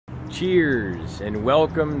Cheers and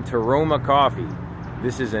welcome to Roma Coffee.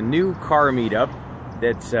 This is a new car meetup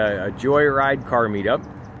that's a joyride car meetup,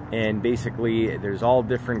 and basically there's all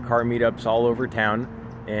different car meetups all over town,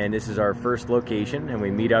 and this is our first location, and we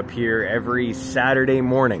meet up here every Saturday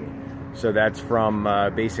morning. So that's from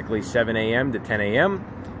basically 7 a.m. to 10 a.m.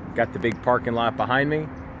 Got the big parking lot behind me,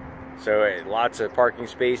 so lots of parking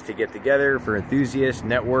space to get together for enthusiasts,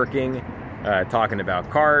 networking, talking about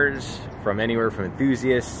cars, from anywhere from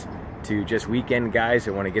enthusiasts to just weekend guys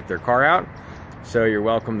that want to get their car out. So you're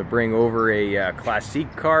welcome to bring over a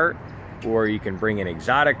classic car, or you can bring an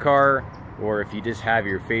exotic car, or if you just have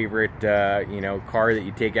your favorite car that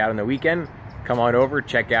you take out on the weekend, come on over,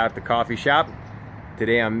 check out the coffee shop.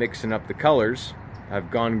 Today I'm mixing up the colors. I've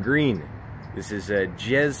gone green. This is a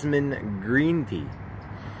jasmine green tea.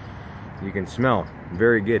 You can smell,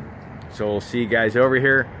 very good. So we'll see you guys over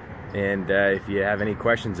here, and if you have any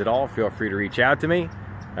questions at all, feel free to reach out to me.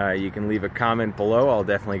 You can leave a comment below, I'll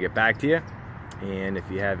definitely get back to you. And if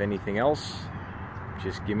you have anything else,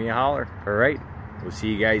 just give me a holler. All right, we'll see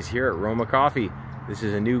you guys here at Roma Coffee. This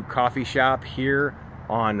is a new coffee shop here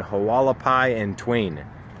on Hualapai and Twain.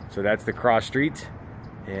 So that's the cross street,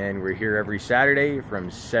 and we're here every Saturday from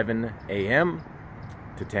 7 a.m.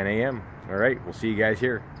 to 10 a.m. All right, we'll see you guys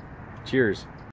here. Cheers.